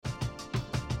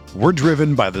We're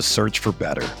driven by the search for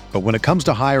better. But when it comes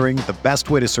to hiring, the best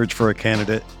way to search for a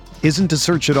candidate isn't to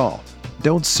search at all.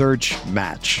 Don't search,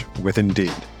 match with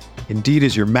Indeed. Indeed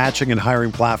is your matching and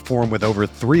hiring platform with over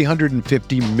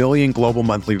 350 million global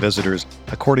monthly visitors,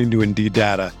 according to Indeed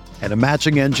data, and a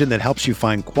matching engine that helps you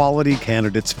find quality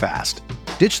candidates fast.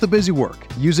 Ditch the busy work.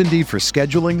 Use Indeed for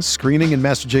scheduling, screening, and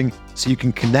messaging so you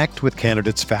can connect with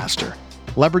candidates faster.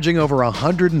 Leveraging over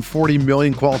 140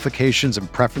 million qualifications and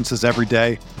preferences every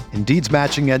day, Indeed's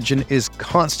matching engine is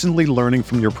constantly learning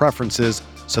from your preferences,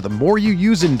 so the more you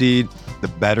use Indeed, the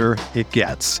better it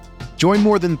gets. Join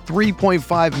more than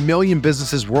 3.5 million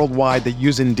businesses worldwide that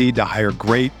use Indeed to hire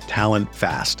great talent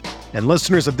fast. And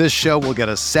listeners of this show will get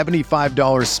a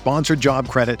 $75 sponsored job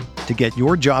credit to get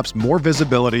your jobs more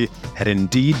visibility at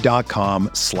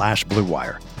Indeed.com/Blue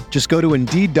Wire. Just go to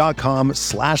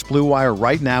Indeed.com/Blue Wire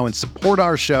right now and support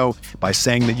our show by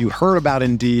saying that you heard about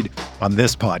Indeed on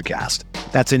this podcast.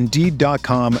 That's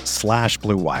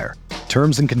Indeed.com/Blue Wire.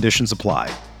 Terms and conditions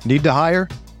apply. Need to hire?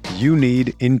 You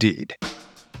need Indeed.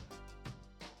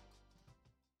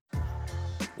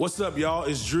 What's up, y'all?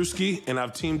 It's Drewski, and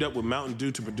I've teamed up with Mountain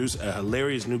Dew to produce a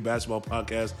hilarious new basketball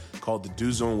podcast called The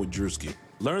Dew Zone with Drewski.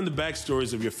 Learn the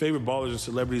backstories of your favorite ballers and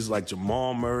celebrities like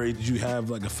Jamal Murray. Did you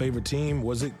have like a favorite team?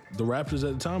 Was it the Raptors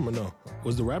at the time or no?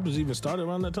 Was the Raptors even started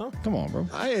around that time? Come on, bro.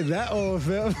 I ain't that old,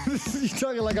 fam. You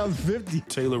talking like I'm 50.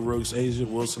 Taylor Rooks, Asia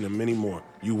Wilson, and many more.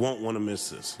 You won't want to miss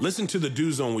this. Listen to The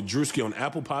Dew Zone with Drewski on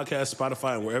Apple Podcasts,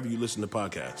 Spotify, and wherever you listen to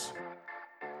podcasts.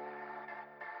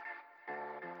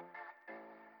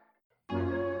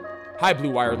 Hi,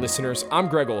 Blue Wire listeners. I'm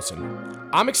Greg Olson.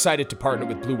 I'm excited to partner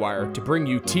with Blue Wire to bring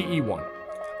you TE1,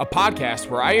 a podcast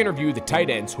where I interview the tight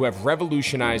ends who have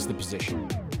revolutionized the position.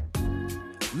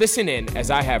 Listen in as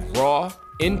I have raw,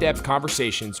 in-depth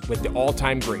conversations with the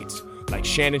all-time greats like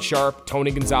Shannon Sharpe,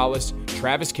 Tony Gonzalez,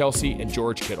 Travis Kelce, and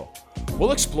George Kittle.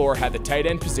 We'll explore how the tight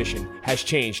end position has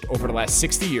changed over the last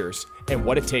 60 years and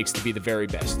what it takes to be the very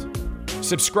best.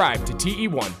 Subscribe to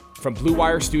TE1 from Blue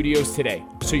Wire Studios today,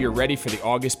 so you're ready for the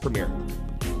August premiere.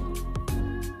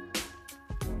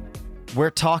 We're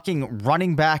talking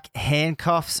running back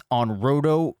handcuffs on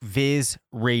Roto Viz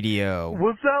Radio.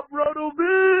 What's up, Roto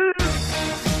Viz?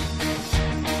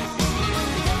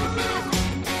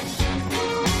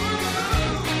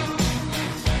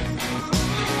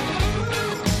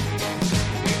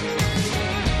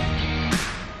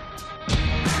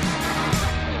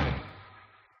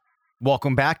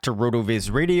 Welcome back to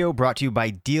RotoViz Radio, brought to you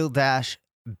by Deal Dash,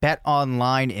 Bet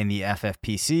Online, and the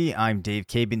FFPC. I'm Dave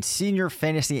Cabin, Senior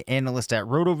Fantasy Analyst at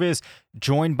RotoViz,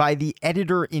 joined by the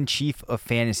Editor-in-Chief of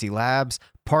Fantasy Labs,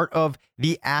 part of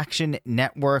the Action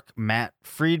Network, Matt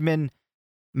Friedman.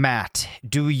 Matt,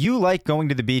 do you like going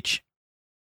to the beach?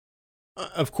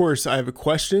 Of course, I have a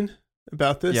question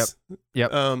about this.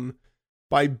 Yep.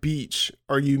 By beach,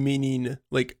 are you meaning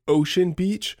like ocean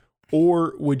beach?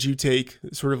 Or would you take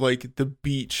sort of like the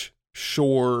beach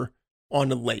shore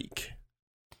on a lake?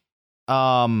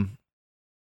 I'll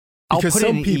because put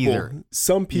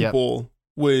some people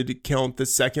would count the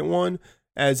second one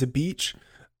as a beach.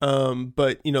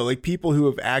 But you know, like people who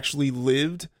have actually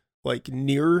lived like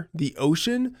near the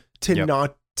ocean tend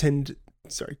not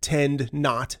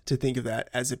to think of that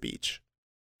as a beach.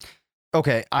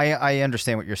 Okay, I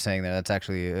understand what you're saying there. That's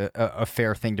actually a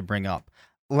fair thing to bring up.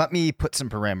 Let me put some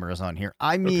parameters on here.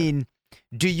 I mean,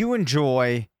 Do you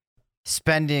enjoy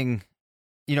spending,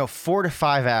 4 to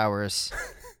 5 hours,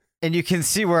 and you can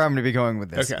see where I'm going to be going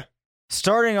with this. Okay.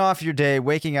 Starting off your day,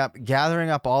 waking up, gathering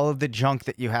up all of the junk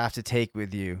that you have to take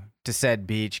with you to said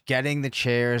beach, getting the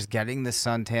chairs, getting the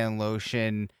suntan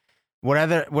lotion,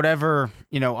 whatever,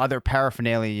 other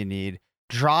paraphernalia you need,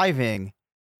 driving,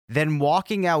 then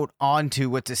walking out onto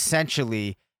what's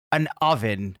essentially an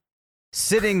oven,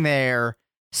 sitting there,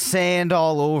 sand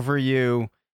all over you,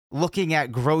 looking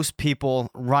at gross people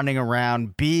running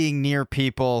around, being near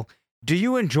people. Do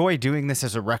you enjoy doing this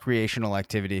as a recreational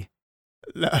activity?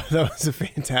 That was a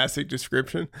fantastic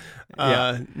description.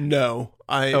 Yeah. No,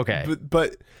 okay.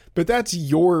 But that's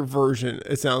your version,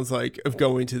 it sounds like, of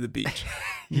going to the beach.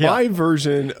 Yeah. My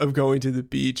version of going to the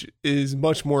beach is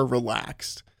much more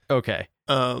relaxed. Okay.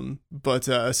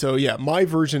 So yeah, my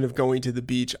version of going to the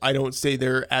beach, I don't stay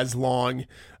there as long.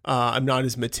 I'm not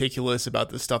as meticulous about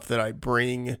the stuff that I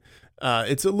bring.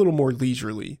 It's a little more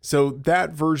leisurely. So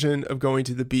that version of going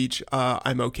to the beach,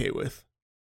 I'm okay with.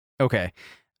 Okay.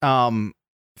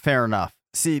 Fair enough.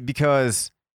 See,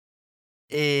 because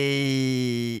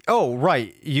we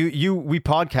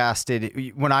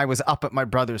podcasted when I was up at my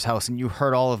brother's house and you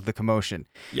heard all of the commotion.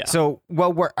 Yeah. So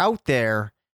while we're out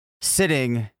there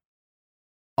sitting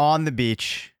on the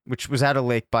beach, which was at a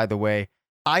lake, by the way,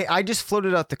 I just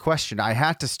floated out the question. I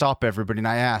had to stop everybody and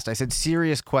I asked. I said,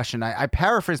 serious question. I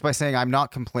paraphrased by saying I'm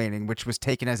not complaining, which was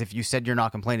taken as if you said you're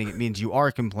not complaining, it means you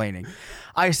are complaining.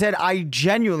 I said I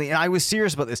genuinely, and I was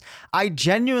serious about this, I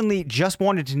genuinely just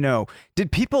wanted to know,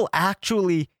 did people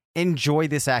actually enjoy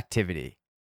this activity?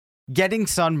 Getting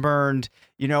sunburned,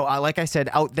 like I said,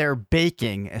 out there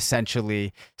baking,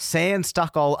 essentially, sand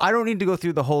stuck all, I don't need to go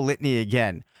through the whole litany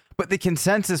again. But the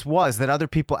consensus was that other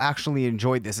people actually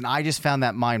enjoyed this, and I just found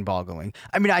that mind-boggling.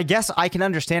 I mean, I guess I can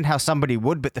understand how somebody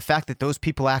would, but the fact that those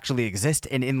people actually exist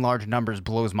and in large numbers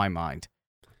blows my mind.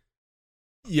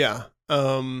 Yeah,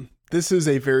 this is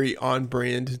a very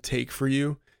on-brand take for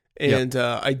you, and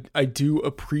I do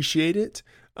appreciate it.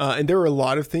 And there are a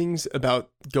lot of things about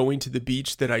going to the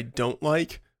beach that I don't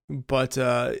like, but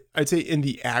I'd say in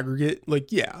the aggregate,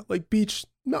 beach,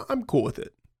 no, I'm cool with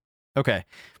it. Okay.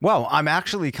 Well, I'm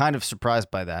actually kind of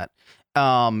surprised by that.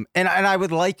 And I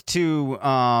would like to,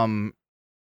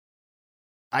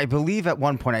 I believe at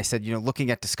one point I said,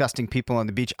 looking at disgusting people on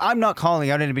the beach, I'm not calling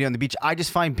out anybody on the beach. I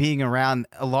just find being around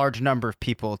a large number of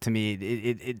people, to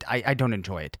me, I don't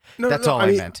enjoy it. That's all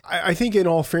I meant. I think in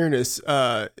all fairness,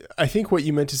 I think what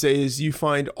you meant to say is you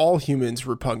find all humans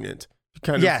repugnant.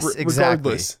 Yes, exactly.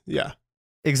 Regardless. Yeah.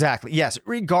 Exactly. Yes.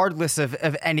 Regardless of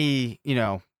any,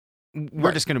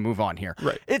 we're just going to move on here.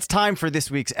 Right. It's time for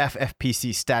this week's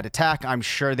FFPC stat attack. I'm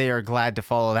sure they are glad to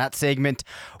follow that segment.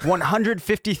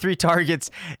 153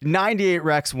 targets, 98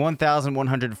 recs,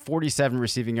 1,147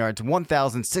 receiving yards,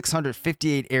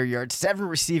 1,658 air yards, 7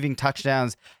 receiving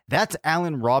touchdowns. That's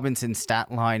Allen Robinson's stat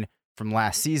line from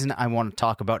last season. I want to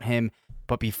talk about him.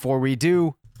 But before we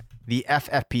do, the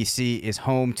FFPC is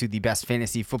home to the best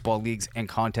fantasy football leagues and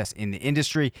contests in the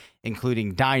industry,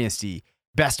 including Dynasty,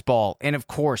 Best Ball, and of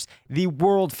course, the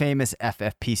world-famous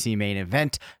FFPC main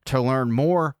event. To learn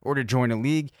more or to join a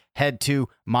league, head to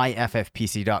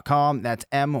myffpc.com. That's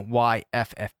myffpc.com.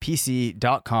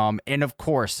 And of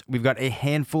course, we've got a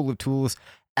handful of tools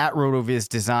at RotoViz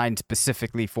designed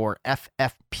specifically for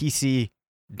FFPC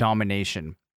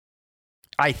domination.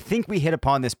 I think we hit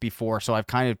upon this before, so I've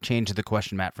kind of changed the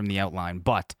question, Matt, from the outline,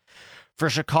 but for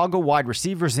Chicago wide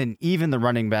receivers and even the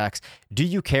running backs, do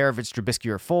you care if it's Trubisky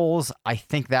or Foles? I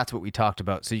think that's what we talked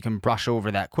about, so you can brush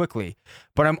over that quickly.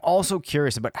 But I'm also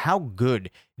curious about how good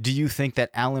do you think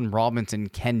that Allen Robinson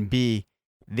can be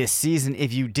this season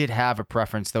if you did have a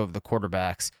preference, though, of the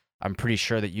quarterbacks? I'm pretty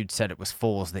sure that you'd said it was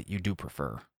Foles that you do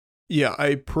prefer. Yeah,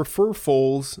 I prefer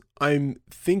Foles. I'm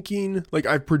thinking,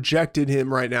 I've projected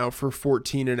him right now for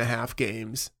 14.5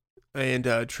 games and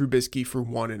Trubisky for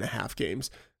 1.5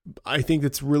 games. I think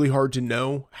it's really hard to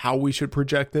know how we should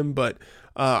project them, but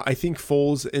I think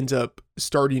Foles ends up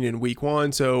starting in week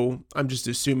 1, so I'm just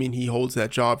assuming he holds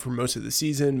that job for most of the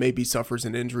season, maybe suffers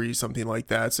an injury, something like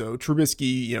that. So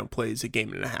Trubisky, plays a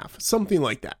game and a half, something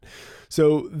like that.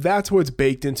 So that's what's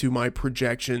baked into my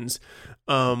projections.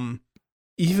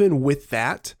 Even with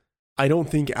that, I don't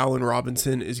think Allen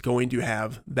Robinson is going to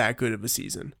have that good of a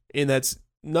season. And that's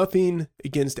nothing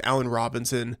against Allen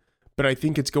Robinson, but I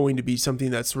think it's going to be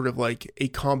something that's sort of like a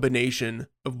combination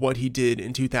of what he did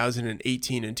in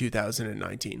 2018 and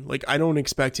 2019. I don't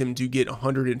expect him to get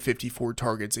 154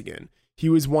 targets again. He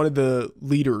was one of the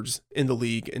leaders in the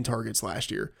league in targets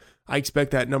last year. I expect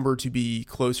that number to be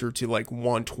closer to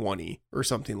 120 or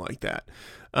something like that.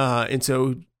 And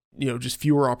so, just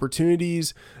fewer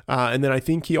opportunities. And then I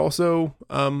think he also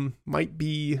might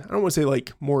be, I don't want to say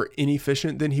more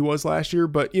inefficient than he was last year,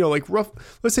 but, rough,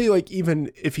 let's say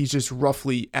even if he's just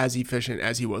roughly as efficient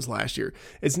as he was last year,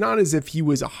 it's not as if he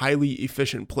was a highly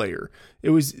efficient player. It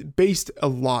was based a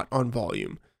lot on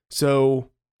volume. So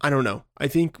I don't know. I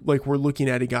think we're looking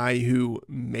at a guy who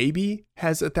maybe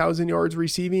has 1,000 yards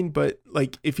receiving, but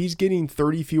if he's getting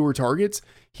 30 fewer targets,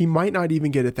 he might not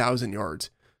even get 1,000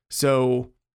 yards. So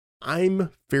I'm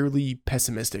fairly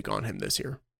pessimistic on him this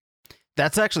year.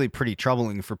 That's actually pretty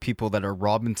troubling for people that are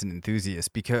Robinson enthusiasts,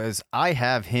 because I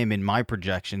have him in my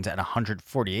projections at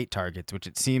 148 targets, which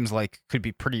it seems like could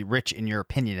be pretty rich in your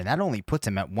opinion. And that only puts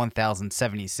him at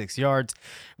 1,076 yards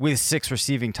with 6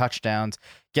 receiving touchdowns,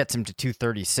 gets him to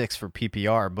 236 for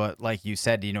PPR. But like you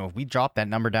said, if we drop that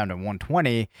number down to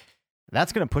 120,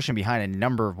 that's going to push him behind a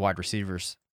number of wide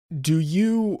receivers. Do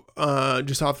you,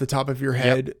 just off the top of your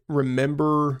head,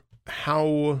 remember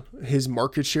how his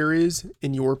market share is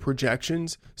in your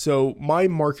projections? So my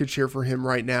market share for him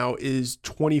right now is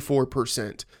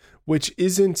 24%, which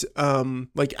isn't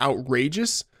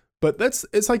outrageous, but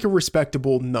it's a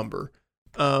respectable number.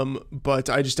 But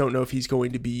I just don't know if he's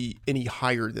going to be any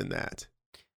higher than that.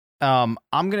 I'm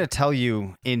going to tell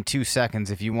you in 2 seconds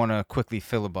if you want to quickly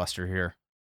filibuster here.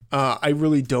 I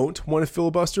really don't want to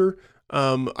filibuster.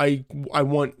 I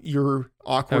want your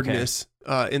awkwardness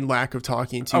and lack of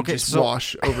talking to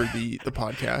wash over the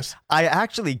podcast. I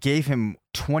actually gave him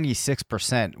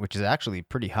 26%, which is actually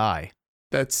pretty high.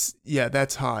 That's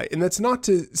high. And that's not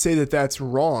to say that that's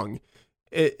wrong.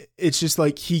 It's just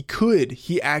like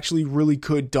he actually really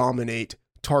could dominate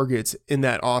targets in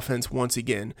that offense once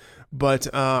again. But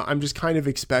I'm just kind of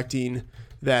expecting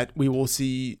that we will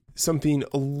see something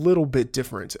a little bit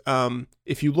different.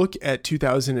 If you look at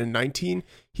 2019,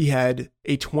 he had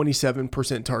a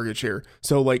 27% target share.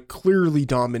 So like clearly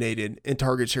dominated in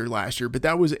target share last year, but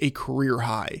that was a career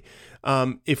high.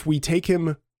 If we take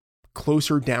him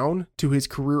closer down to his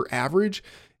career average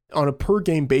on a per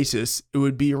game basis, it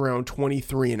would be around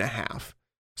 23.5.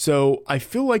 So I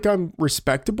feel like I'm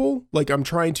respectable. Like I'm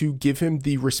trying to give him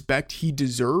the respect he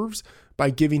deserves by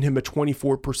giving him a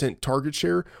 24% target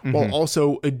share while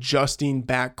also adjusting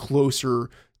back closer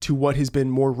to what has been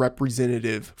more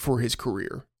representative for his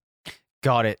career.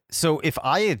 Got it. So if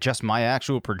I adjust my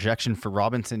actual projection for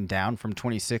Robinson down from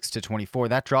 26 to 24,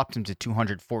 that dropped him to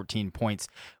 214 points,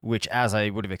 which, as I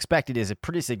would have expected, is a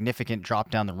pretty significant drop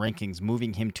down the rankings,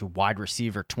 moving him to wide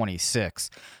receiver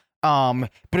 26. But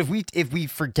if we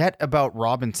forget about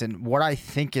Robinson, what I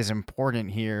think is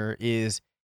important here is,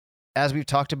 as we've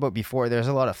talked about before, there's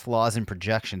a lot of flaws in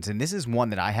projections, and this is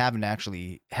one that I haven't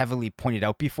actually heavily pointed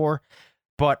out before,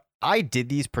 but I did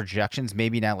these projections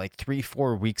maybe now like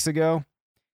 3-4 weeks ago.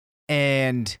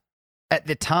 And at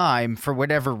the time, for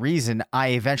whatever reason, I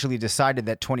eventually decided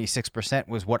that 26%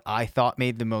 was what I thought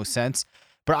made the most sense.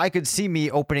 But I could see me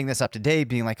opening this up today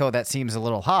being like, oh, that seems a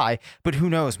little high. But who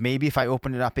knows? Maybe if I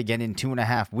open it up again in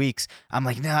 2.5 weeks, I'm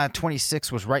like, nah,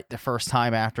 26 was right the first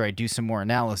time after I do some more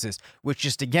analysis, which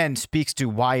just, again, speaks to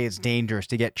why it's dangerous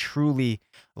to get truly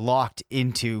locked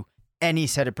into any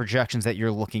set of projections that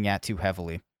you're looking at too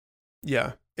heavily.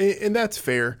 Yeah, and that's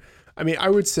fair. I mean, I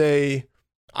would say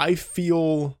I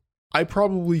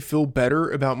probably feel better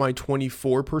about my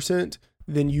 24%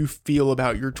 than you feel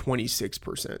about your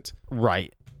 26%.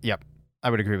 Right. Yep. I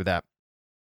would agree with that.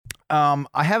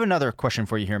 I have another question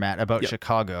for you here, Matt, about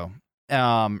Chicago.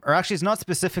 Or actually, it's not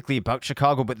specifically about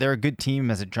Chicago, but they're a good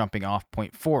team as a jumping off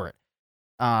point for it.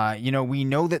 We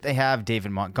know that they have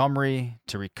David Montgomery,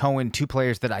 Tariq Cohen, two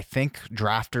players that I think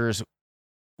drafters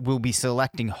will be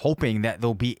selecting, hoping that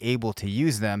they'll be able to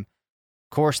use them.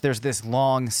 Of course, there's this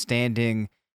long-standing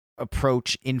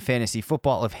approach in fantasy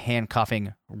football of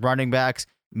handcuffing running backs,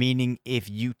 meaning if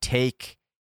you take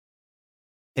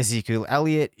Ezekiel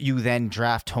Elliott, you then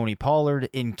draft Tony Pollard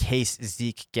in case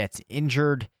Zeke gets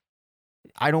injured.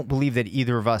 I don't believe that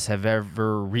either of us have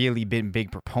ever really been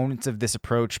big proponents of this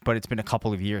approach, but it's been a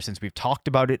couple of years since we've talked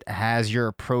about it. Has your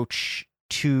approach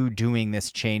to doing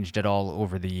this changed at all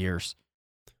over the years?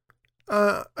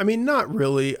 I mean, not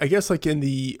really. I guess like in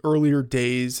the earlier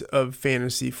days of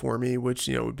fantasy for me, which,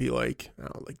 would be like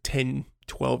 10,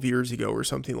 12 years ago or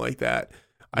something like that,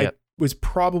 I was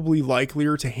probably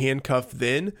likelier to handcuff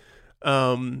then.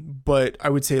 But I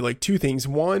would say like two things.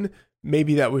 One,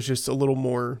 maybe that was just a little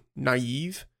more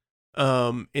naive.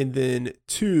 And then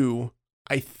two,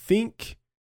 I think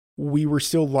we were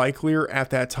still likelier at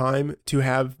that time to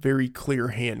have very clear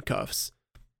handcuffs.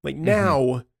 Like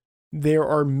now, there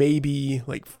are maybe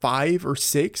like 5 or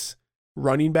 6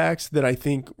 running backs that I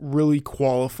think really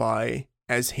qualify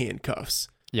as handcuffs.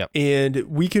 Yep. And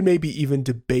we could maybe even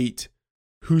debate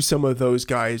who some of those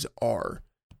guys are.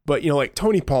 But, like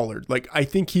Tony Pollard, like I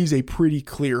think he's a pretty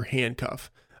clear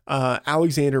handcuff.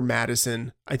 Alexander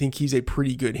Mattison, I think he's a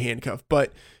pretty good handcuff.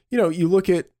 But, you look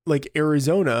at like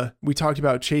Arizona, we talked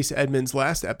about Chase Edmonds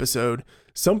last episode.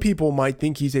 Some people might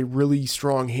think he's a really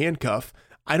strong handcuff.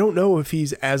 I don't know if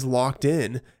he's as locked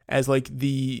in as like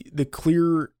the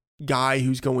clear guy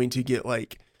who's going to get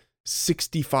like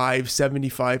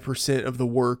 65-75% of the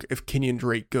work if Kenyon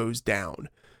Drake goes down.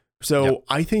 So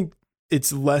I think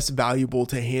it's less valuable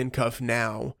to handcuff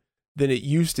now than it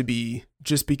used to be,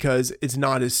 just because it's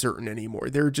not as certain anymore.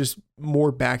 They're just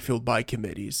more backfilled by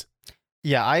committees.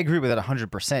 Yeah, I agree with that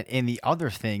 100%. And the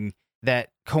other thing that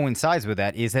coincides with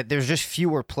that is that there's just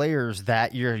fewer players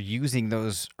that you're using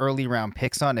those early round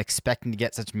picks on, expecting to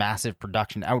get such massive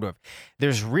production out of.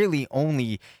 There's really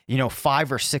only,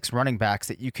 5 or 6 running backs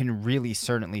that you can really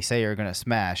certainly say are going to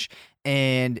smash.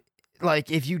 And like,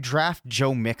 if you draft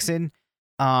Joe Mixon,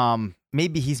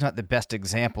 maybe he's not the best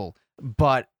example,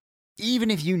 but even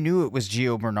if you knew it was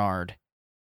Gio Bernard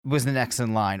was the next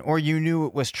in line, or you knew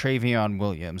it was Travion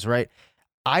Williams, right?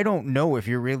 I don't know if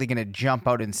you're really going to jump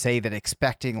out and say that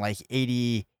expecting like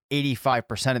 80,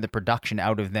 85% of the production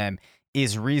out of them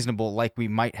is reasonable like we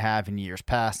might have in years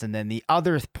past. And then the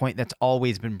other point that's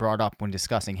always been brought up when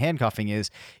discussing handcuffing is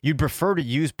you'd prefer to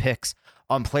use picks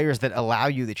on players that allow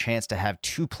you the chance to have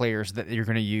two players that you're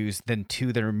going to use than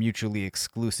two that are mutually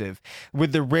exclusive,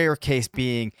 with the rare case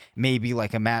being maybe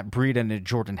like a Matt Breida and a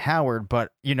Jordan Howard.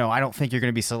 But, I don't think you're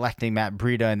going to be selecting Matt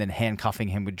Breida and then handcuffing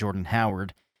him with Jordan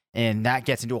Howard. And that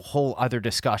gets into a whole other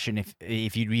discussion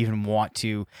if you'd even want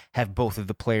to have both of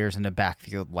the players in the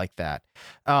backfield like that.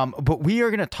 But we are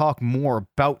going to talk more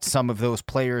about some of those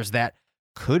players that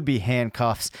could be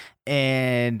handcuffs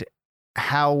and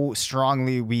how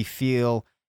strongly we feel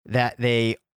that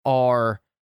they are,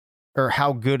 or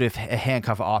how good of a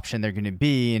handcuff option they're going to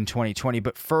be in 2020.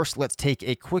 But first, let's take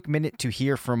a quick minute to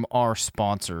hear from our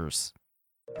sponsors.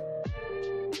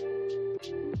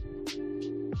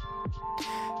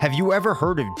 Have you ever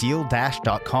heard of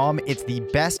DealDash.com? It's the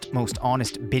best, most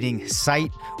honest bidding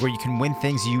site where you can win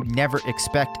things you'd never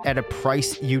expect at a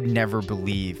price you'd never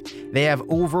believe. They have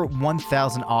over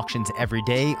 1,000 auctions every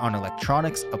day on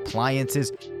electronics,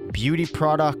 appliances, beauty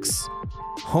products,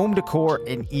 home decor,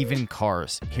 and even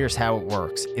cars. Here's how it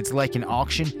works. It's like an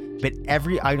auction, but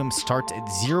every item starts at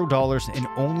 $0 and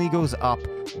only goes up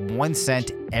 1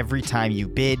 cent every time you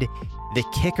bid. The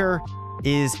kicker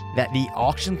is that the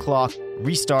auction clock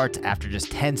restarts after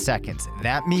just 10 seconds.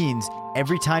 That means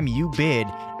every time you bid,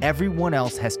 everyone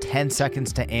else has 10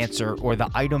 seconds to answer or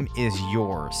the item is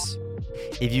yours.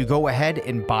 If you go ahead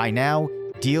and buy now,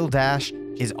 Deal Dash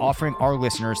is offering our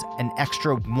listeners an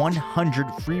extra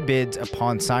 100 free bids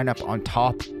upon sign up on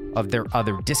top of their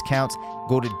other discounts.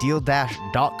 Go to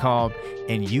DealDash.com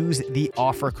and use the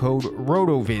offer code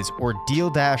RotoViz or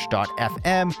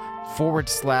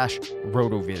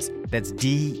DealDash.fm/RotoViz. That's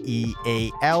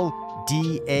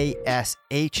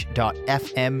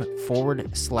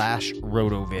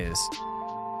DealDash.fm/RotoViz.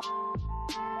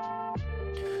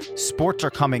 Sports are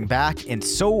coming back, and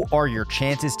so are your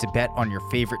chances to bet on your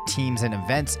favorite teams and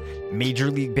events.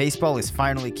 Major League Baseball is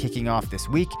finally kicking off this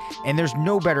week, and there's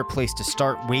no better place to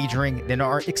start wagering than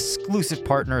our exclusive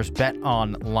partners,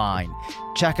 BetOnline.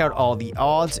 Check out all the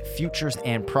odds, futures,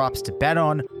 and props to bet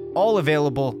on, all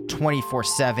available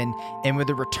 24/7. And with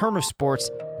the return of sports,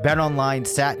 BetOnline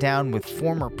sat down with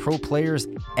former pro players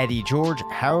Eddie George,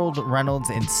 Harold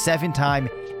Reynolds, and 7-time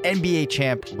NBA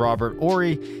champ Robert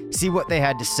Horry. See what they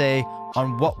had to say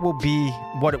on what it will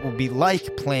be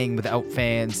like playing without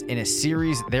fans in a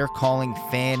series they're calling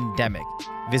Fandemic.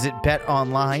 Visit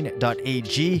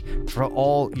betonline.ag for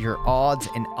all your odds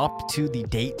and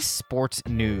up-to-the-date sports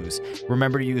news.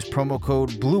 Remember to use promo code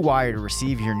BlueWire to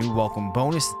receive your new welcome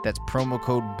bonus. That's promo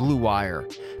code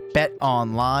BlueWire.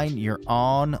 BetOnline, your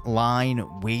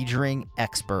online wagering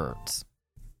experts.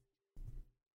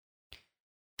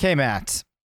 Okay, Matt,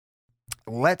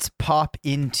 let's pop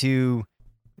into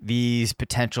these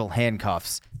potential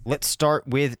handcuffs. Let's start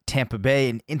with Tampa Bay.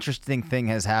 An interesting thing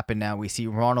has happened now. We see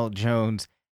Ronald Jones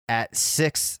at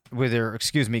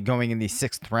going in the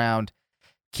 6th round.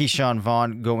 Keyshawn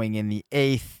Vaughn going in the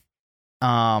 8th.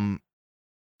 I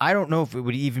don't know if it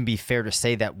would even be fair to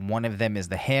say that one of them is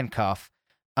the handcuff.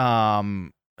 So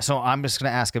I'm just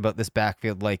going to ask about this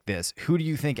backfield like this. Who do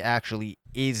you think actually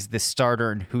is the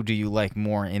starter, and who do you like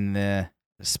more in the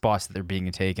spots that they're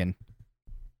being taken?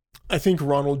 I think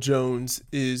Ronald Jones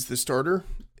is the starter,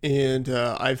 and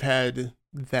I've had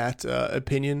that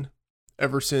opinion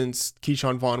ever since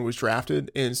Keyshawn Vaughn was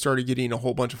drafted and started getting a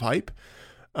whole bunch of hype.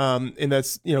 And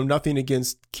that's, nothing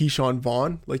against Keyshawn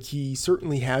Vaughn. Like, he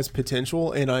certainly has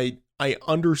potential, and I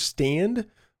understand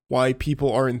why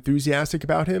people are enthusiastic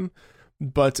about him.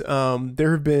 But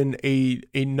there have been a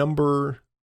number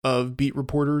of beat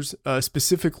reporters,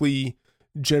 specifically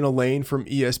Jenna Lane from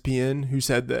ESPN, who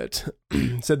said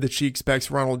that she expects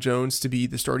Ronald Jones to be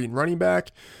the starting running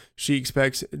back. She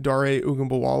expects Dare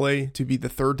Ogunbowale to be the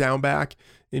 3rd down back,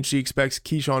 and she expects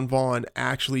Keyshawn Vaughn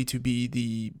actually to be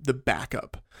the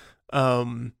backup.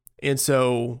 And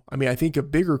so, I think a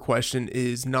bigger question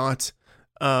is not,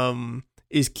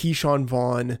 is Keyshawn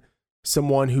Vaughn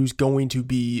someone who's going to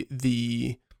be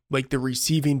the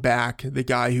receiving back, the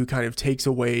guy who kind of takes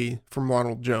away from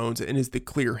Ronald Jones and is the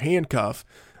clear handcuff,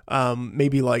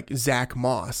 maybe like Zach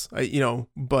Moss,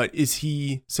 but is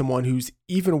he someone who's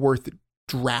even worth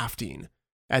drafting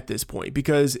at this point?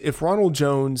 Because if Ronald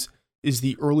Jones is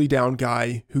the early down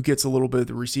guy who gets a little bit of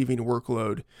the receiving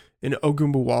workload, and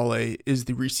Ogunbowale is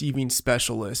the receiving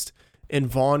specialist, and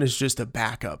Vaughn is just a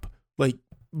backup, like,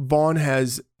 Vaughn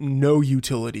has no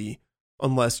utility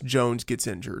unless Jones gets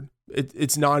injured.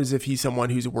 It's not as if he's someone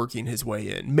who's working his way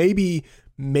in. Maybe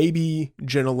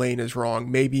Jenna Lane is wrong.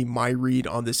 Maybe my read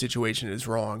on the situation is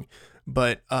wrong.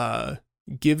 But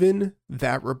given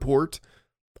that report,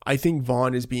 I think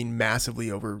Vaughn is being massively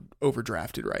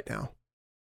overdrafted right now.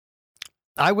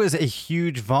 I was a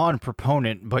huge Vaughn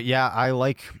proponent, but yeah, I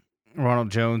like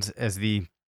Ronald Jones as the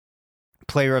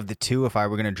player of the two. If I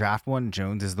were going to draft one,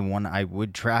 Jones is the one I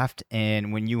would draft.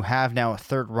 And when you have now a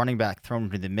third running back thrown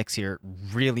into the mix here, it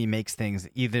really makes things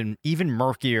even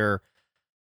murkier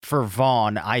for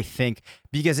Vaughn, I think,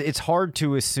 because it's hard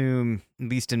to assume, at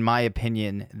least in my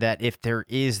opinion, that if there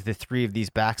is the three of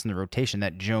these backs in the rotation,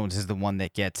 that Jones is the one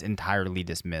that gets entirely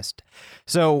dismissed.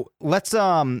 So let's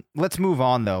move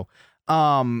on though.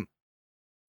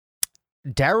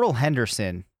 Darrell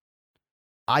Henderson,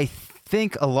 I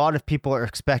think a lot of people are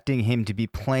expecting him to be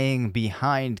playing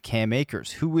behind Cam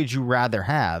Akers. Who would you rather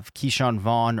have, Keyshawn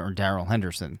Vaughn or Darrell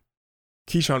Henderson?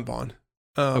 Keyshawn Vaughn.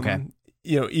 Okay.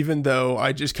 Even though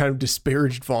I just kind of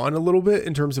disparaged Vaughn a little bit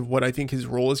in terms of what I think his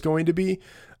role is going to be,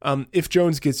 if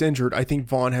Jones gets injured, I think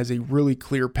Vaughn has a really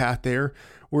clear path there.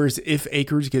 Whereas if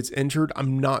Akers gets injured,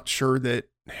 I'm not sure that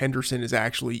Henderson is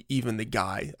actually even the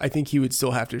guy. I think he would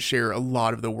still have to share a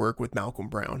lot of the work with Malcolm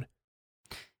Brown.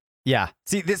 Yeah.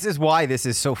 See, this is why this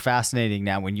is so fascinating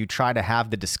now when you try to have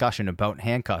the discussion about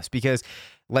handcuffs, because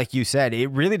like you said, it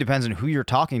really depends on who you're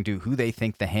talking to, who they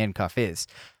think the handcuff is.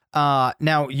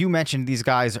 Now, you mentioned these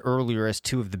guys earlier as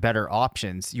two of the better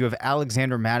options. You have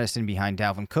Alexander Mattison behind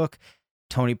Dalvin Cook,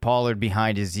 Tony Pollard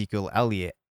behind Ezekiel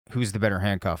Elliott. Who's the better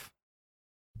handcuff?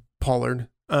 Pollard.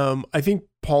 I think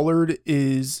Pollard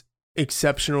is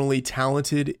exceptionally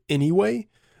talented anyway,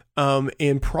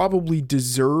 and probably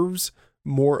deserves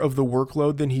more of the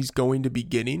workload than he's going to be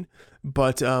getting.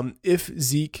 But if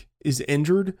Zeke is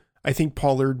injured, I think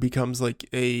Pollard becomes like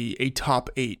a top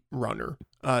 8 runner,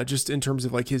 just in terms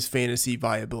of like his fantasy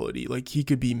viability. Like he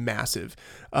could be massive.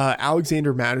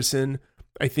 Alexander Mattison,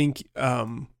 I think,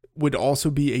 would also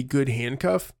be a good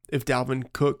handcuff if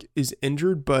Dalvin Cook is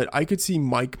injured, but I could see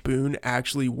Mike Boone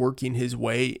actually working his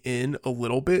way in a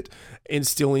little bit and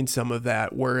stealing some of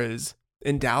that. Whereas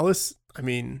in Dallas, I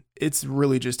mean, it's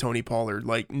really just Tony Pollard.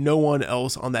 Like no one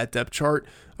else on that depth chart,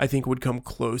 I think, would come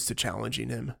close to challenging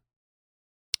him.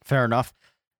 Fair enough.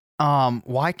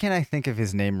 Why can't I think of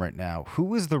his name right now? Who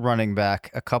was the running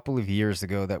back a couple of years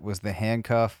ago that was the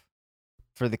handcuff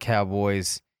for the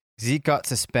Cowboys? Zeke got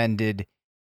suspended.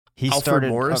 Alfred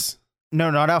Morris?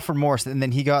 No, not Alfred Morris. And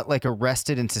then he got like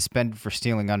arrested and suspended for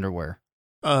stealing underwear.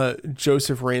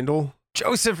 Joseph Randall.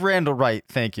 Joseph Randall, right.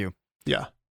 Thank you. Yeah.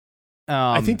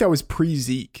 I think that was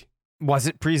pre-Zeke. Was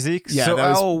it pre-Zeke? Yeah.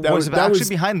 So, was it actually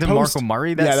behind DeMarco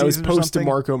Murray that season? Yeah, that was post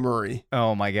DeMarco DeMarco Murray.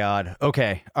 Oh my God.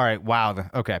 Okay. All right. Wow.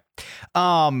 Okay.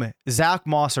 Zach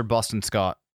Moss or Boston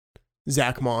Scott?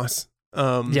 Zach Moss.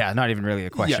 Yeah, not even really a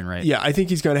question, right? Yeah, I think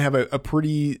he's going to have a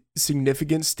pretty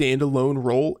significant standalone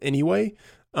role anyway.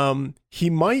 He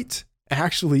might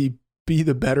actually be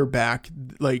the better back,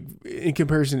 like in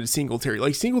comparison to Singletary.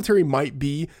 Like Singletary might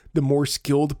be the more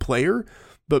skilled player,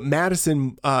 but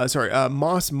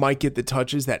Moss might get the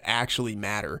touches that actually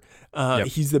matter.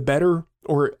 He's the better,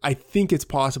 or I think it's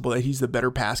possible that he's the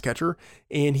better pass catcher,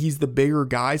 and he's the bigger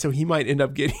guy, so he might end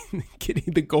up getting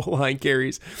the goal line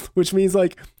carries, which means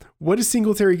like, what is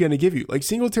Singletary going to give you? Like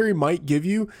Singletary might give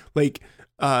you like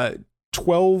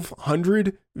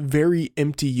 1,200 very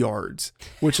empty yards,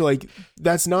 which like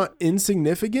that's not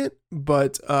insignificant,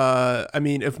 but I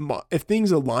mean if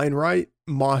things align right,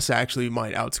 Moss actually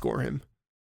might outscore him.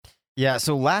 Yeah,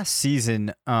 so last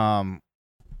season,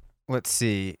 let's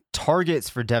see, targets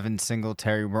for Devin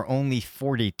Singletary were only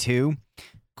 42. Of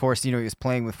course, he was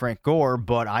playing with Frank Gore,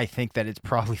 but I think that it's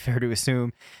probably fair to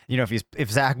assume,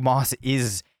 if Zach Moss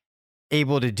is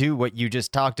able to do what you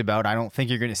just talked about, I don't think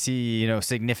you're going to see,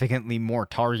 significantly more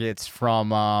targets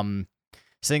from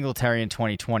Singletary in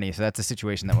 2020. So that's a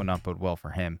situation that would not bode well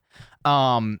for him.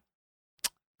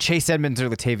 Chase Edmonds or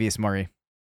Latavius Murray?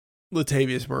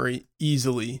 Latavius Murray,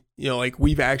 easily. Like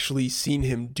we've actually seen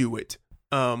him do it.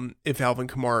 If Alvin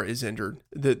Kamara is injured,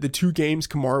 the 2 games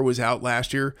Kamara was out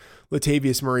last year,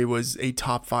 Latavius Murray was a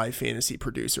top 5 fantasy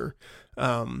producer.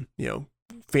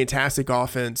 Fantastic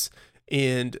offense.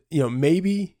 And,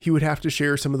 maybe he would have to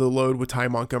share some of the load with Ty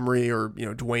Montgomery or,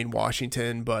 Dwayne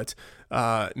Washington, but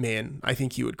man, I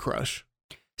think he would crush.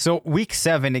 So week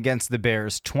 7 against the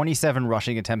Bears, 27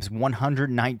 rushing attempts,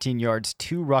 119 yards,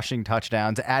 2 rushing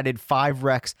touchdowns, added 5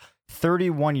 recs,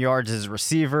 31 yards as a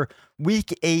receiver.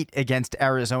 Week 8 against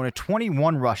Arizona,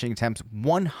 21 rushing attempts,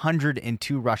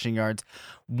 102 rushing yards,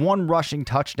 1 rushing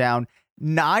touchdown,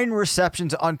 9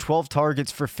 receptions on 12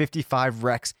 targets for 55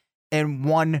 recs, and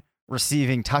 1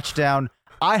 receiving touchdown.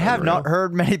 I have not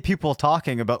heard many people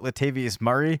talking about Latavius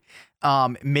Murray.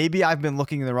 Maybe I've been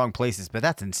looking in the wrong places, but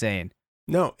that's insane.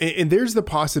 No, and there's the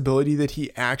possibility that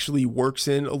he actually works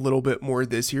in a little bit more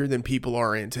this year than people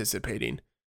are anticipating.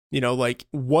 Like,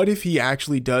 what if he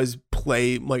actually does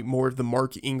play like more of the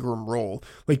Mark Ingram role?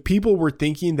 Like, people were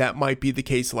thinking that might be the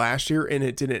case last year and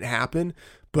it didn't happen,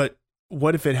 but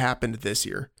what if it happened this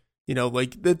year?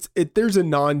 Like there's a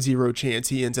non-zero chance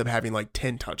he ends up having like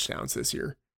 10 touchdowns this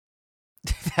year.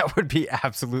 That would be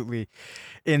absolutely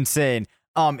insane.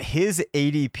 His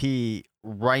ADP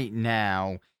right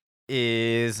now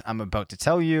is, I'm about to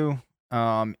tell you,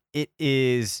 it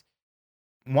is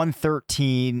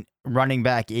 113, running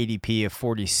back ADP of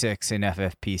 46 in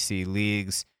FFPC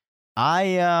leagues.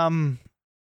 I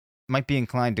might be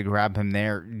inclined to grab him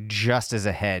there just as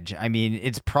a hedge. I mean,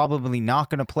 it's probably not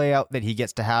going to play out that he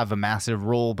gets to have a massive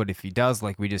role, but if he does,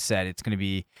 like we just said, it's going to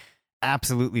be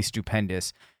absolutely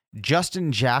stupendous.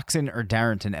 Justin Jackson or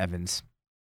Darrynton Evans?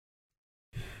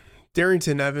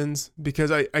 Darrynton Evans,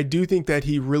 because I do think that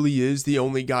he really is the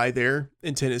only guy there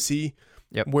in Tennessee.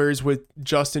 Yep. Whereas with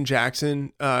Justin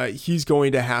Jackson, he's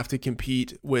going to have to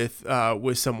compete with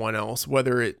someone else,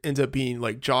 whether it ends up being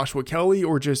like Joshua Kelly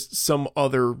or just some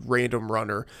other random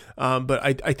runner. But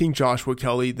I think Joshua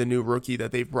Kelly, the new rookie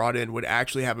that they've brought in, would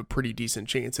actually have a pretty decent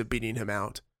chance of beating him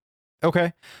out.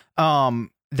 Okay. Are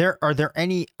there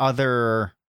any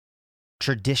other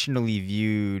traditionally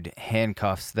viewed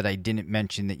handcuffs that I didn't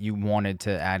mention that you wanted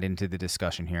to add into the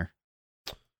discussion here?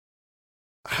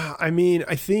 I mean,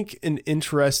 I think an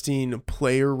interesting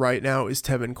player right now is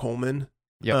Tevin Coleman.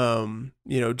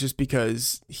 Yep. Just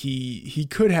because he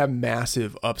could have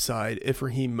massive upside if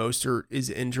Raheem Mostert is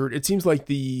injured. It seems like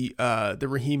the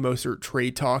Raheem Mostert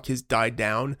trade talk has died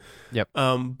down. Yep.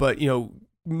 But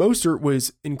Mostert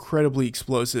was incredibly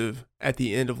explosive at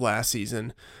the end of last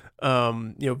season.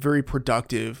 Very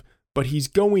productive. But he's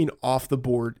going off the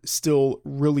board still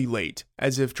really late,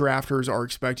 as if drafters are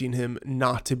expecting him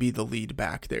not to be the lead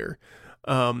back there.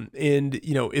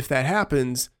 If that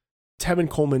happens, Tevin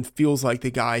Coleman feels like the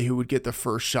guy who would get the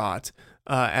first shot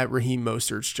at Raheem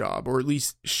Mostert's job, or at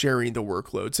least sharing the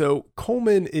workload. So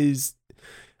Coleman is,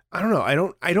 I don't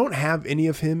know, I don't have any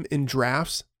of him in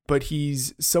drafts, but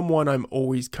he's someone I'm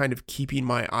always kind of keeping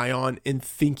my eye on and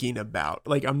thinking about.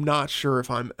 Like, I'm not sure if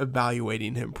I'm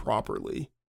evaluating him properly.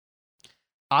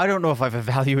 I don't know if I've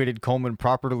evaluated Coleman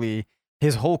properly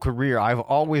his whole career. I've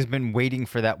always been waiting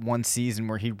for that one season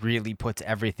where he really puts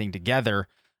everything together,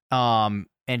 and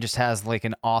just has like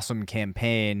an awesome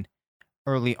campaign.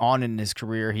 Early on in his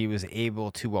career, he was able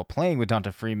to, while playing with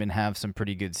Donta Freeman, have some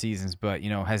pretty good seasons, but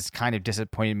has kind of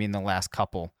disappointed me in the last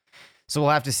couple. So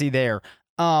we'll have to see there.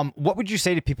 What would you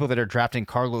say to people that are drafting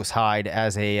Carlos Hyde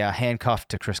as a handcuff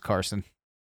to Chris Carson?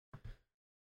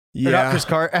 Yeah. Or not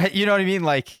Chris you know what I mean?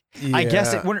 Like, Yeah. I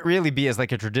guess it wouldn't really be as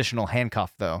like a traditional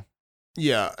handcuff, though.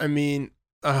 Yeah, I mean,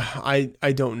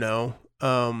 I don't know.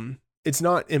 It's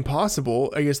not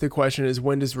impossible. I guess the question is,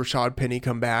 when does Rashad Penny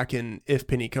come back? And if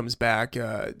Penny comes back,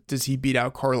 does he beat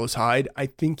out Carlos Hyde? I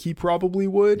think he probably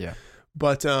would. Yeah.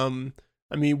 But, I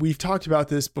mean, we've talked about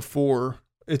this before.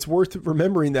 It's worth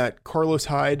remembering that Carlos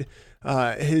Hyde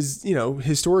has,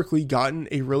 historically gotten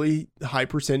a really high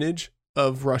percentage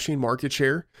of rushing market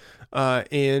share.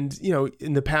 And,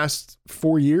 in the past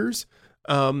 4 years,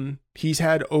 he's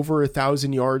had over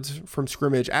 1,000 yards from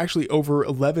scrimmage, actually over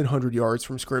 1,100 yards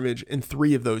from scrimmage in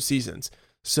 3 of those seasons.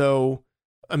 So,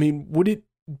 I mean, would it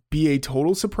be a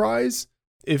total surprise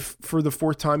if for the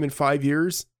 4th time in 5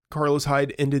 years, Carlos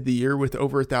Hyde ended the year with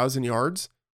over 1,000 yards?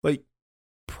 Like,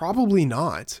 probably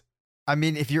not. I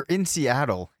mean, if you're in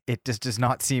Seattle, it just does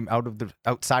not seem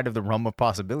outside of the realm of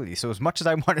possibility. So as much as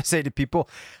I want to say to people,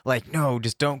 like, no,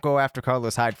 just don't go after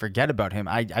Carlos Hyde, forget about him,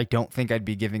 I don't think I'd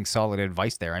be giving solid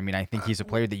advice there. I mean, I think he's a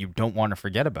player that you don't want to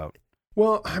forget about.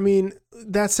 Well, I mean,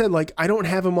 that said, like, I don't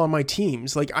have him on my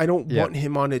teams. Like, I don't want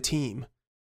him on a team,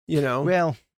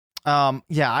 Well,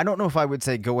 yeah, I don't know if I would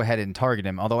say go ahead and target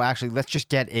him. Although, actually, let's just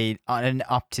get an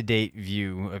up-to-date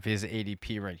view of his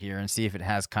ADP right here and see if it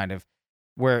has kind of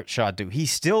where it shot to. He's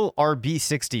still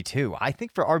RB62. I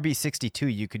think for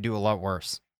RB62, you could do a lot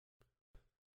worse.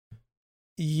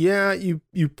 Yeah, you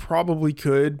probably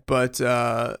could, but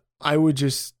I'm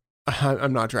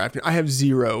not drafting. I have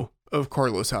 0 of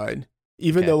Carlos Hyde.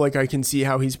 Even though, like, I can see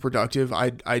how he's productive,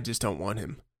 I just don't want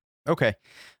him. Okay.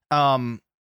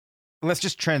 Let's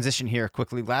just transition here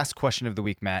quickly. Last question of the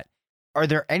week, Matt. Are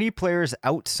there any players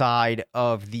outside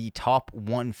of the top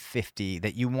 150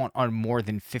 that you want on more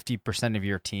than 50% of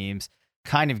your teams?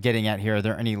 Kind of getting at here, are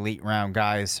there any late round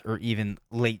guys or even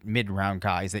late mid round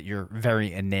guys that you're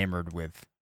very enamored with?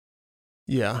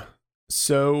 Yeah.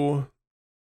 So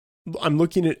I'm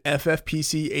looking at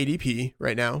FFPC ADP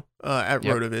right now at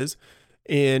RotoViz,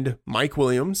 and Mike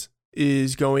Williams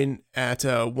is going at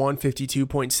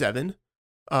 152.7.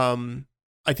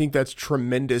 I think that's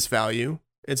tremendous value.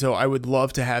 And so I would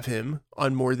love to have him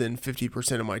on more than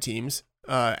 50% of my teams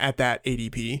at that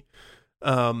ADP.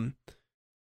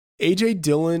 AJ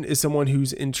Dillon is someone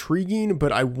who's intriguing,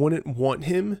 but I wouldn't want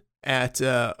him at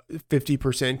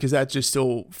 50% because that just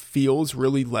still feels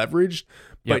really leveraged.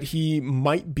 Yep. But he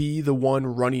might be the one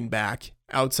running back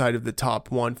outside of the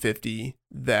top 150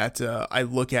 that I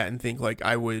look at and think like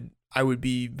I would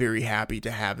be very happy to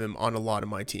have him on a lot of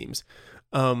my teams.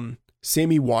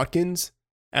 Sammy Watkins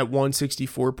at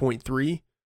 164.3,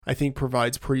 I think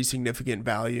provides pretty significant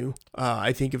value.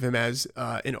 I think of him as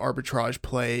an arbitrage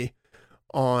play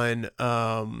on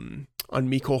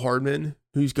Mecole Hardman,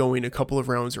 who's going a couple of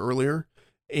rounds earlier.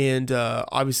 And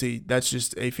obviously, that's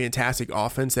just a fantastic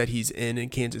offense that he's in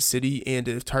Kansas City. And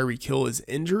if Tyreek Hill is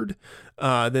injured,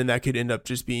 then that could end up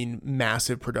just being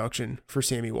massive production for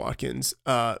Sammy Watkins.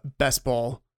 Best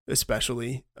ball,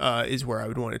 especially, is where I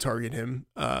would want to target him.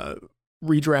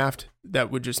 Redraft,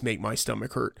 that would just make my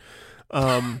stomach hurt.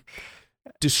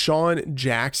 Deshaun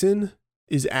Jackson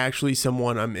is actually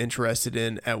someone I'm interested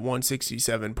in at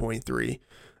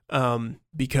 167.3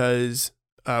 because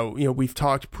we've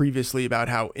talked previously about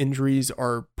how injuries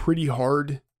are pretty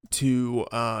hard to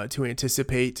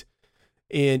anticipate,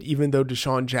 and even though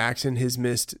Deshaun Jackson has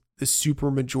missed the super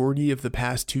majority of the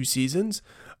past 2 seasons,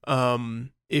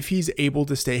 if he's able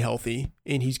to stay healthy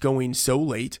and he's going so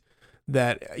late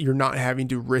that you're not having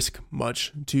to risk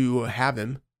much to have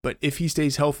him, but if he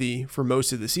stays healthy for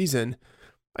most of the season,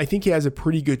 I think he has a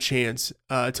pretty good chance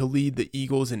to lead the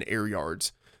Eagles in air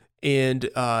yards. And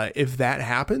if that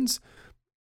happens,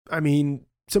 I mean,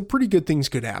 some pretty good things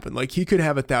could happen. Like he could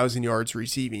have 1,000 yards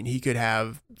receiving. He could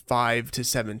have 5 to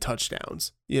 7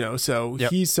 touchdowns, so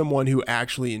Yep. He's someone who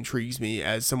actually intrigues me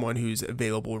as someone who's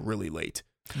available really late.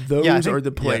 Those are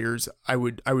the players I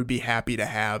would be happy to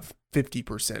have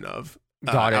 50% of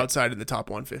outside of the top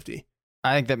 150.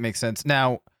 I think that makes sense.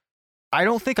 Now, I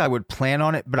don't think I would plan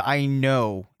on it, but I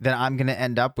know that I'm going to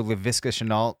end up with Laviska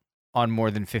Shenault on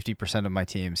more than 50% of my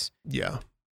teams. Yeah.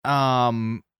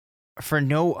 For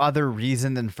no other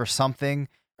reason than for something,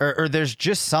 or there's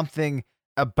just something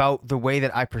about the way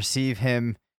that I perceive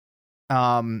him.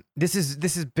 This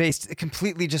is based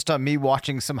completely just on me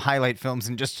watching some highlight films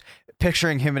and just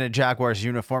picturing him in a Jaguars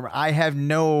uniform. I have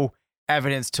no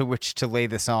evidence to which to lay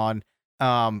this on.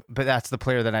 But that's the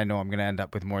player that I know I'm going to end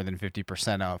up with more than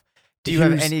 50% of. Do you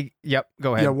have any? Yep,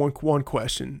 go ahead. Yeah, one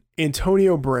question.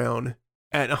 Antonio Brown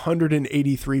at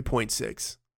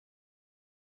 183.6.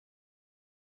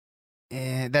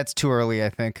 That's too early, I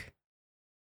think.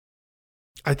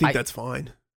 I think that's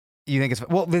fine. You think it's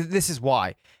well? This is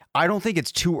why. I don't think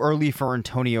it's too early for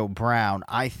Antonio Brown.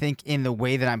 I think in the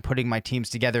way that I'm putting my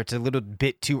teams together, it's a little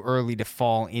bit too early to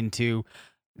fall into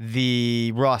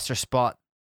the roster spot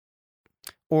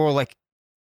or like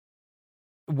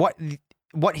what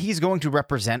he's going to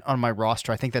represent on my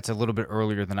roster. I think that's a little bit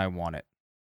earlier than I want it.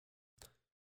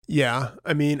 Yeah,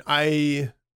 I mean,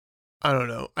 I don't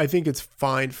know. I think it's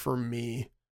fine for me.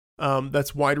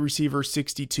 That's wide receiver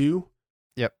 62.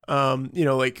 Yep.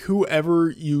 Like whoever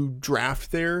you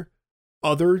draft there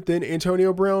other than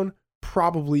Antonio Brown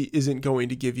probably isn't going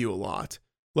to give you a lot.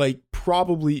 Like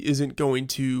probably isn't going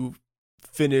to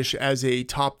finish as a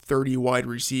top 30 wide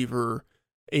receiver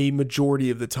a majority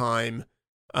of the time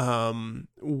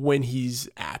when he's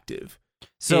active.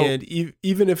 So, and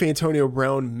even if Antonio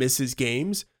Brown misses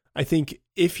games, I think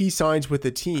if he signs with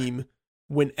the team,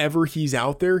 whenever he's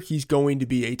out there, he's going to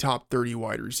be a top 30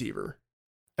 wide receiver.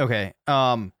 Okay.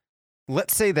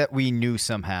 Let's say that we knew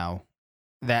somehow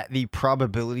that the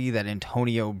probability that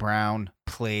Antonio Brown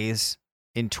plays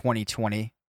in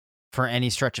 2020 for any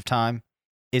stretch of time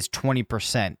is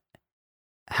 20%.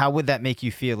 How would that make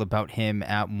you feel about him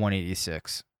at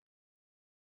 186?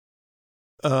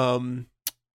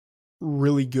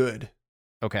 Really good.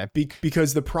 Okay.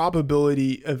 Because the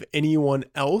probability of anyone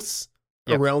else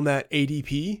around that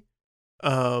ADP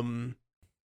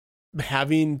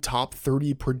having top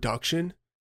 30 production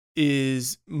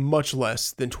is much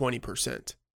less than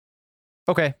 20%.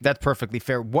 Okay, that's perfectly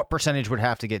fair. What percentage would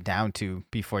have to get down to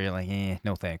before you're like,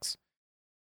 no thanks?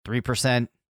 3%?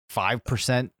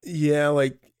 5%? Yeah,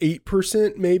 like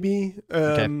 8% maybe.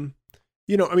 Okay. I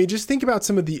mean, just think about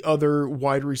some of the other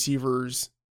wide receivers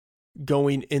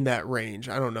going in that range.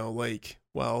 I don't know,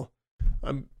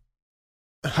 I'm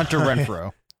Hunter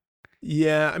Renfrow.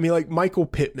 Yeah, I mean, like Michael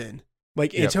Pittman.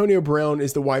 Like Antonio Brown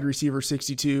is the wide receiver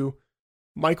 62.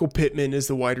 Michael Pittman is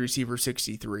the wide receiver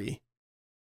 63.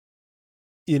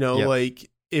 Like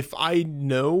if I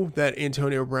know that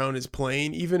Antonio Brown is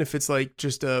playing, even if it's like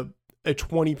just a a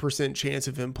 20% chance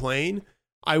of him playing,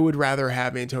 I would rather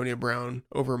have Antonio Brown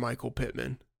over Michael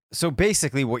Pittman. So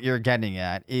basically what you're getting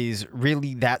at is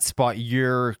really that spot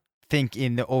you're think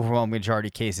in the overwhelming majority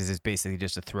of cases is basically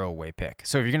just a throwaway pick.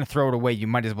 So if you're going to throw it away, you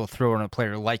might as well throw it on a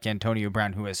player like Antonio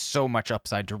Brown who has so much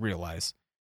upside to realize.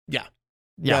 Yeah.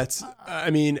 Yeah. That's, I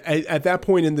mean, at that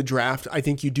point in the draft, I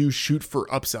think you do shoot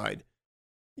for upside,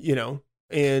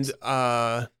 and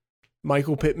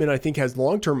Michael Pittman, I think, has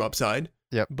long-term upside.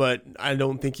 Yep. But I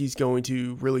don't think he's going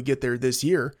to really get there this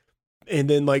year. And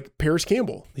then like Paris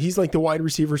Campbell, he's like the wide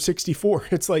receiver 64.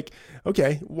 It's like,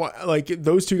 okay, like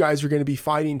those two guys are going to be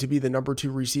fighting to be the number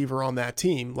 2 receiver on that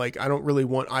team. Like, I don't really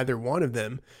want either one of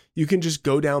them. You can just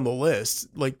go down the list.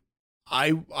 Like,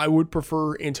 I would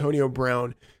prefer Antonio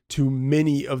Brown to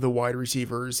many of the wide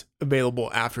receivers available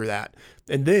after that.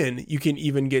 And then you can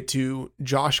even get to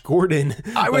Josh Gordon.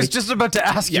 I was just about to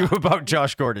ask you about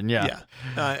Josh Gordon. Yeah.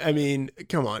 I mean,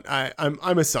 come on.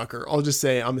 I'm a sucker. I'll just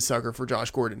say I'm a sucker for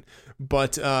Josh Gordon.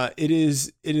 But it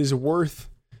is worth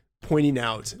pointing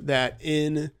out that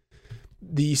in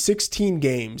the 16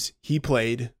 games he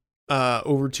played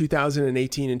over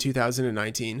 2018 and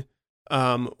 2019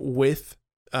 with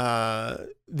the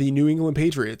New England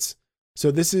Patriots. So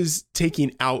this is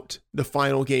taking out the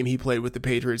final game he played with the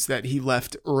Patriots that he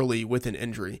left early with an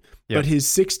injury. Yep. But his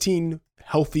 16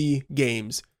 healthy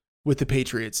games with the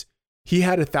Patriots, he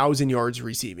had 1,000 yards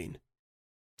receiving.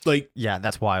 Like, yeah,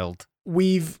 that's wild.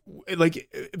 We've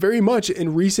like very much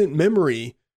in recent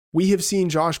memory, we have seen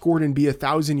Josh Gordon be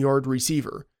 1,000-yard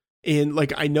receiver. And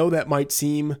like, I know that might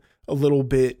seem a little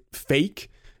bit fake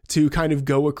to kind of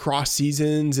go across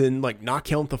seasons and like not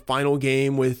count the final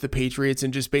game with the Patriots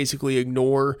and just basically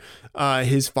ignore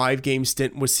his 5-game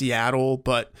stint with Seattle.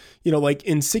 But, like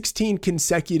in 16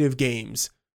 consecutive games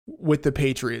with the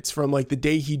Patriots, from like the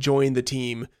day he joined the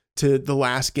team to the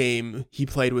last game he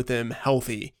played with them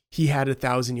healthy, he had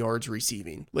 1,000 yards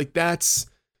receiving. Like that's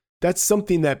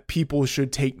something that people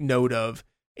should take note of.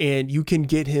 And you can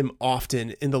get him often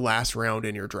in the last round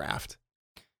in your draft.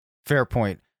 Fair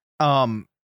point.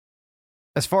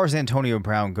 As far as Antonio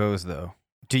Brown goes, though,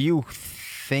 do you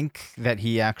think that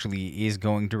he actually is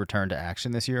going to return to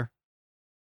action this year?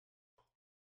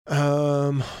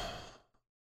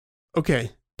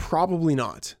 Okay, probably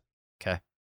not. Okay.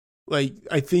 Like,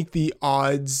 I think the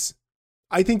odds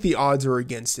are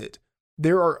against it.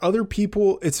 There are other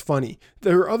people, it's funny.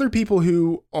 There are other people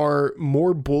who are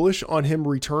more bullish on him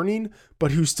returning,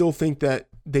 but who still think that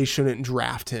they shouldn't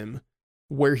draft him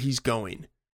where he's going.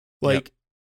 Like, yep.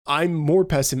 I'm more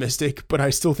pessimistic, but I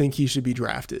still think he should be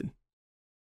drafted.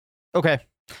 Okay.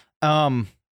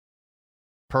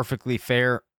 Perfectly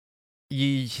fair.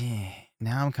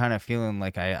 Now I'm kind of feeling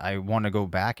like I want to go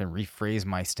back and rephrase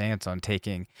my stance on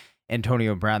taking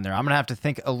Antonio Brown there. I'm going to have to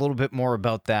think a little bit more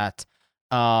about that.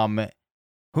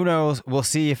 Who knows? We'll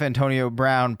see if Antonio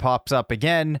Brown pops up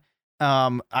again.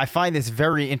 I find this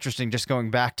very interesting, just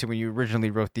going back to when you originally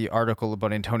wrote the article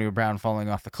about Antonio Brown falling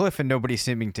off the cliff and nobody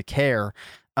seeming to care.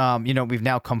 We've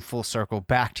now come full circle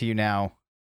back to you now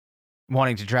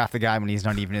wanting to draft the guy when he's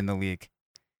not even in the league.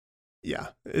 Yeah,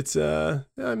 it's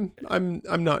I'm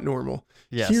not normal.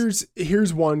 Yes.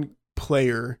 Here's one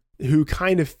player who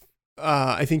kind of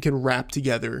I think can wrap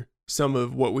together some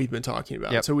of what we've been talking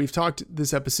about. Yep. So we've talked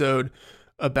this episode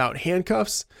about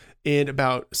handcuffs and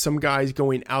about some guys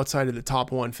going outside of the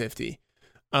top 150.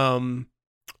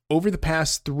 Over the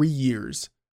past 3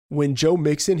 years, when Joe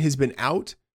Mixon has been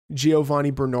out,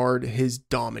 Giovanni Bernard has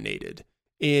dominated.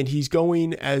 And he's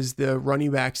going as the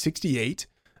running back 68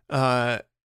 at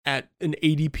an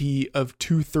ADP of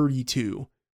 232.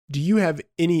 Do you have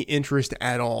any interest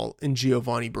at all in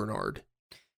Giovanni Bernard?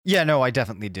 Yeah, no, I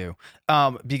definitely do.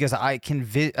 Because I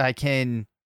can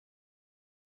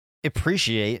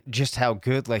appreciate just how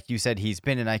good, like you said, he's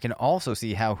been. And I can also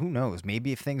see how, who knows,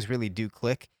 maybe if things really do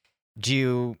click,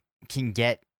 Gio can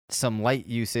get some light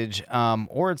usage.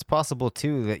 Or it's possible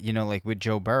too that, like with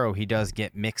Joe Burrow, he does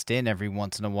get mixed in every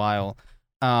once in a while.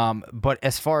 But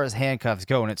as far as handcuffs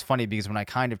go, and it's funny because when I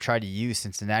kind of tried to use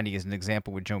Cincinnati as an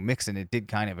example with Joe Mixon, it did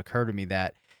kind of occur to me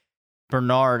that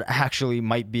Bernard actually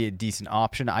might be a decent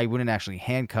option. I wouldn't actually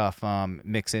handcuff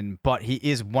Mixon, but he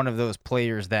is one of those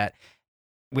players that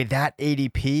with that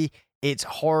ADP, it's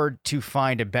hard to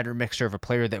find a better mixture of a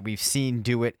player that we've seen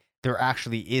do it. There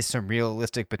actually is some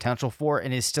realistic potential for,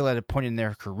 and is still at a point in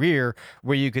their career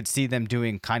where you could see them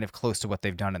doing kind of close to what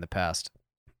they've done in the past.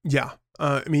 Yeah.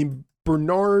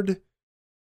 Bernard,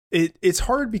 it's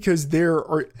hard because there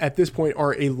are, at this point,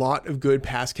 are a lot of good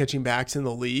pass catching backs in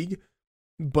the league,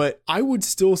 but I would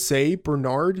still say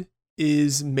Bernard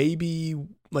is maybe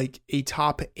like a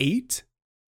top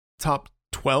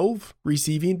 12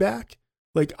 receiving back.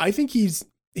 Like, I think he's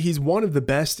one of the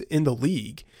best in the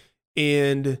league.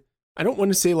 And I don't want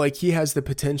to say like he has the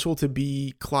potential to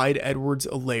be Clyde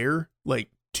Edwards-Helaire, like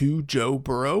to Joe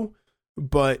Burrow,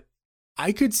 but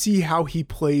I could see how he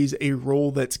plays a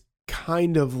role that's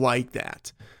kind of like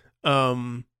that.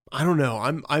 I don't know.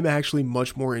 I'm actually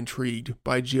much more intrigued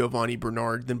by Giovanni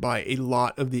Bernard than by a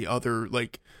lot of the other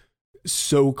like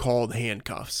so-called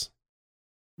handcuffs.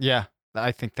 Yeah,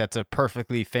 I think that's a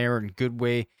perfectly fair and good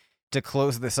way to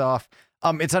close this off.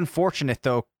 It's unfortunate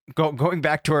though, going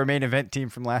back to our main event team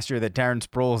from last year, that Darren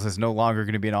Sproles is no longer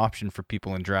going to be an option for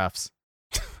people in drafts.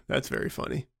 That's very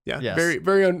funny. Yeah, yes. Very,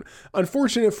 very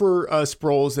unfortunate for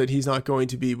Sproles that he's not going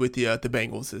to be with the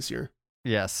Bengals this year.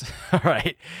 Yes. All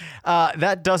right.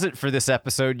 That does it for this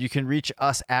episode. You can reach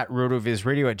us at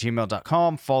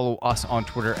rotovizradio@gmail.com. Follow us on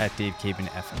Twitter at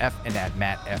DaveCabanFF and at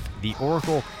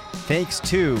MattFTheOracle. Thanks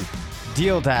to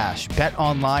Deal Dash, Bet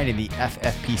Online, and the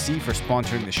FFPC for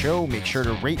sponsoring the show. Make sure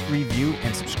to rate, review,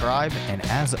 and subscribe. And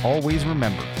as always,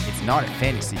 remember, it's not a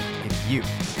fantasy if you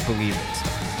believe it.